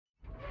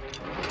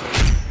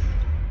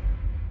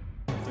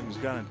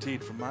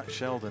guaranteed from Matt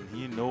Sheldon.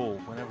 You know,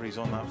 whenever he's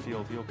on that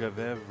field, he'll give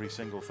every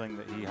single thing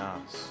that he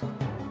has.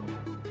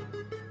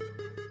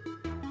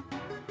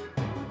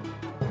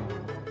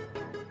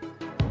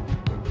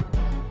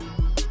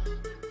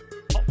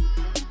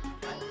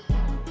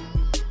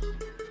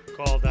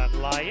 Called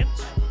on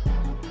Lions.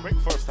 Quick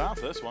first half,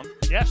 this one.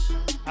 Yes,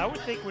 I would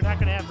think we're not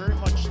going to have very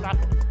much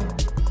stopping.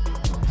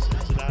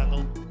 Sends it on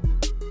the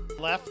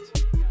left.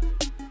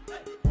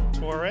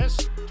 Torres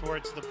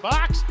towards the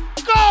box.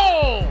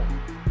 Goal!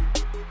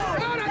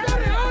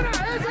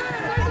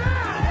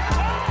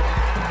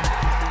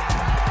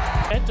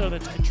 Ento,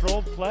 that's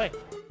controlled play.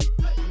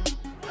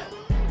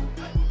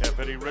 Yeah,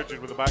 very rigid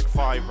with the back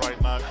five right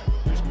now.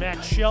 There's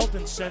Matt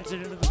Sheldon, sends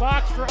it into the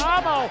box for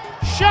Amo.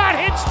 Shot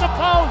hits the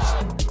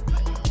post.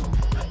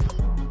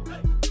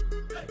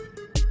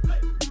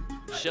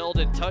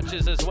 Sheldon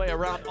touches his way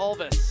around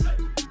Alvis.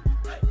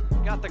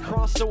 Got the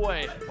cross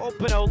away.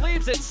 Openo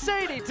leaves it.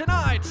 Sadie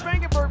denied.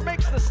 Spangenberg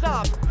makes the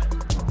stop.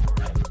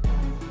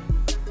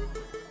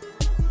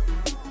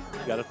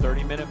 Got a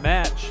 30-minute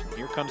match.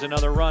 Here comes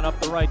another run up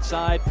the right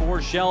side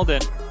for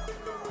Sheldon.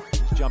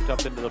 He's jumped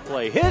up into the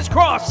play. His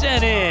cross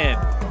sent in.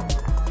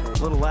 A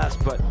little less,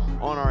 but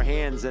on our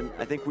hands, and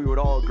I think we would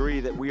all agree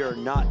that we are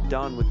not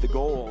done with the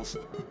goals.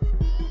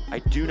 I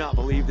do not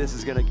believe this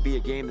is going to be a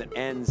game that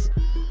ends.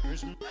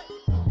 Here's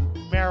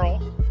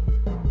Merrill.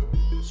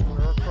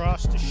 Square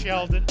across to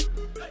Sheldon.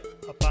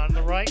 Up on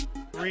the right,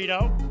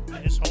 Rito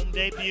in his home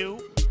debut.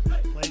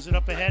 Plays it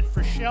up ahead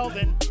for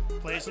Sheldon.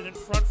 Plays it in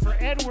front for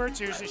Edwards.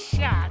 Here's a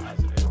shot.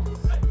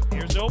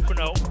 Here's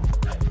Openo.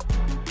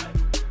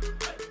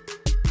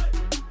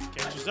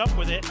 Catches up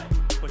with it.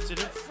 Puts it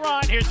in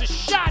front. Here's a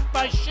shot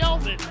by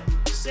Sheldon.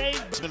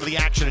 Saved. Into the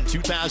action in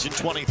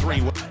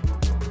 2023.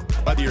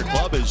 Whether your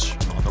club is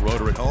on the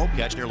road or at home,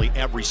 catch nearly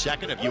every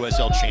second of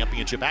USL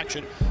Championship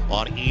action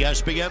on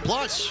ESPN+.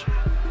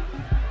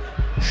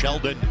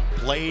 Sheldon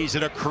plays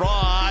it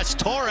across.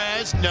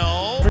 Torres,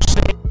 no.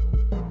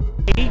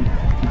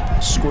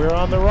 Square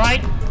on the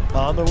right,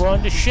 on the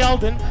run to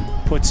Sheldon.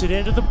 Puts it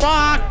into the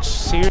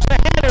box. Here's the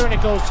header, and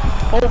it goes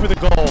over the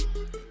goal.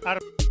 Out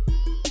of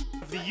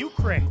the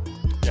Ukraine.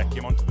 Yeah,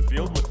 came onto the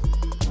field with the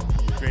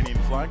Ukrainian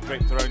flag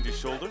draped around his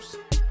shoulders.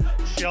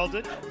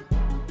 Sheldon.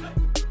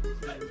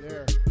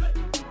 There.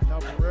 Now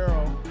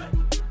Guerrero,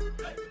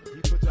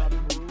 he puts on a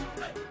move.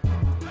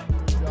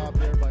 Good job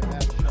there by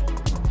Matt Sheldon.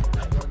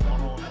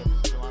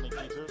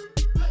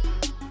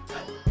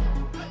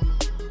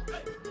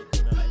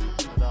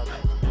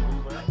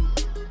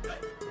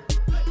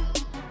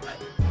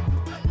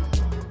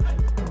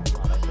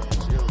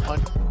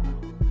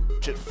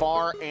 Punch it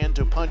far and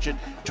to punch it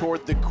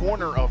toward the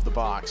corner of the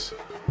box.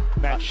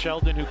 Matt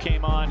Sheldon, who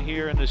came on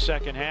here in the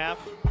second half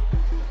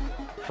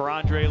for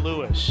Andre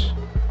Lewis.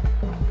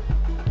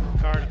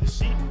 Card of the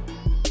season.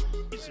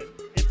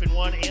 If and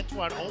one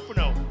Antoine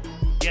Openo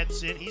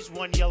gets in, he's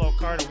one yellow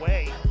card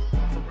away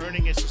from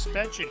earning a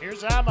suspension.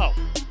 Here's Amo.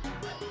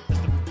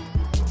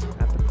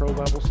 At the pro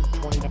level since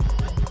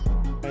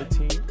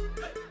 2019.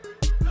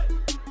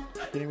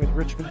 Getting with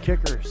Richmond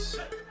Kickers.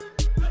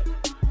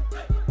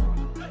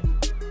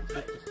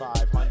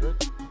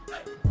 5,500.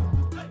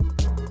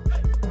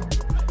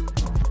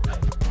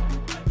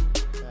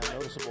 Yeah,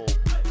 noticeable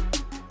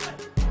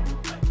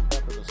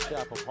step in the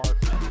step of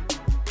Hartford.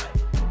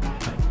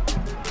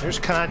 There's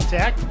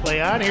contact,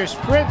 play on, here's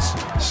Prince,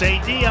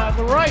 Sadie on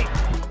the right.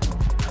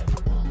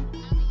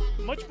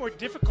 Much more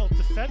difficult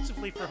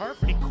defensively for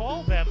Hartford. He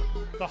called them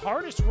the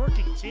hardest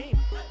working team.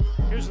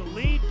 Here's a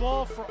lead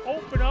ball for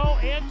Openo,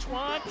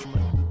 Antoine.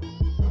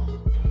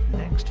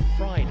 Next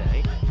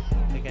Friday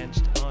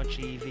against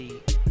RGV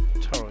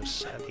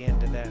Taurus at the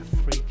end of their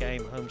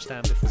 3-game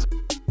homestand before.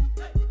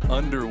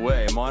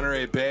 Underway,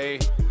 Monterey Bay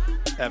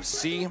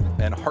FC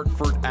and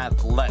Hartford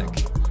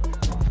Athletic.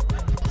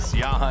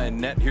 Siaha in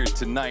net here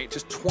tonight,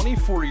 just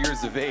 24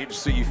 years of age,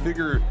 so you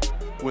figure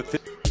with this.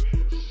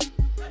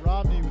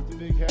 Romney with the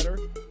big header.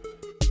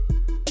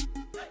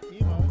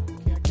 Ema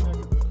can't connect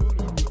with Bakuna,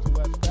 moves to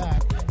left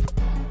back.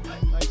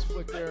 Nice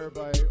flick there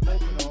by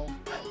Openo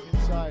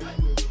inside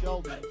to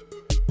Sheldon. And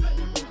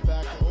it goes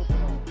back to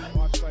Openo.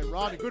 Watched by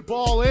Romney. Good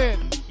ball in.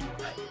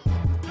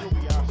 He'll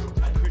be asked to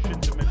push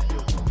into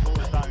midfield to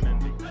close down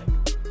Indy.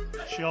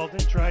 Sheldon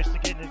tries to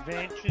get an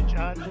advantage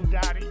on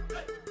Budati.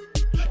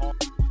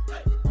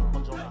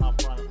 Comes on the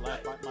half line at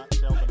left back, Matt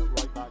Sheldon at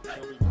right back.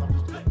 He'll be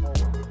comes to the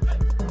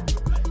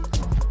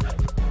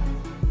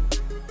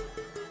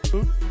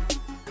forward.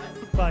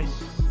 By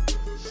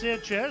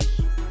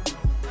Sanchez.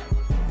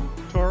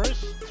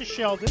 Torres to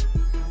Sheldon.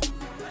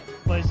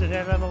 Plays it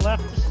in on the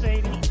left to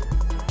Sadie.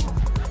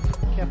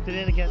 Kept it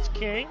in against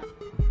King.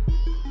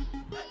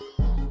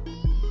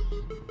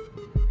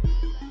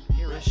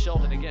 Here is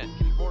Sheldon again,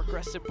 getting more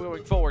aggressive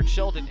moving forward.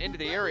 Sheldon into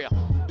the area.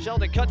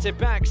 Sheldon cuts it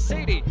back.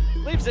 Sadie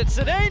leaves it.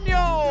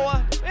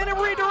 Cedeno, and it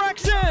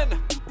redirects in.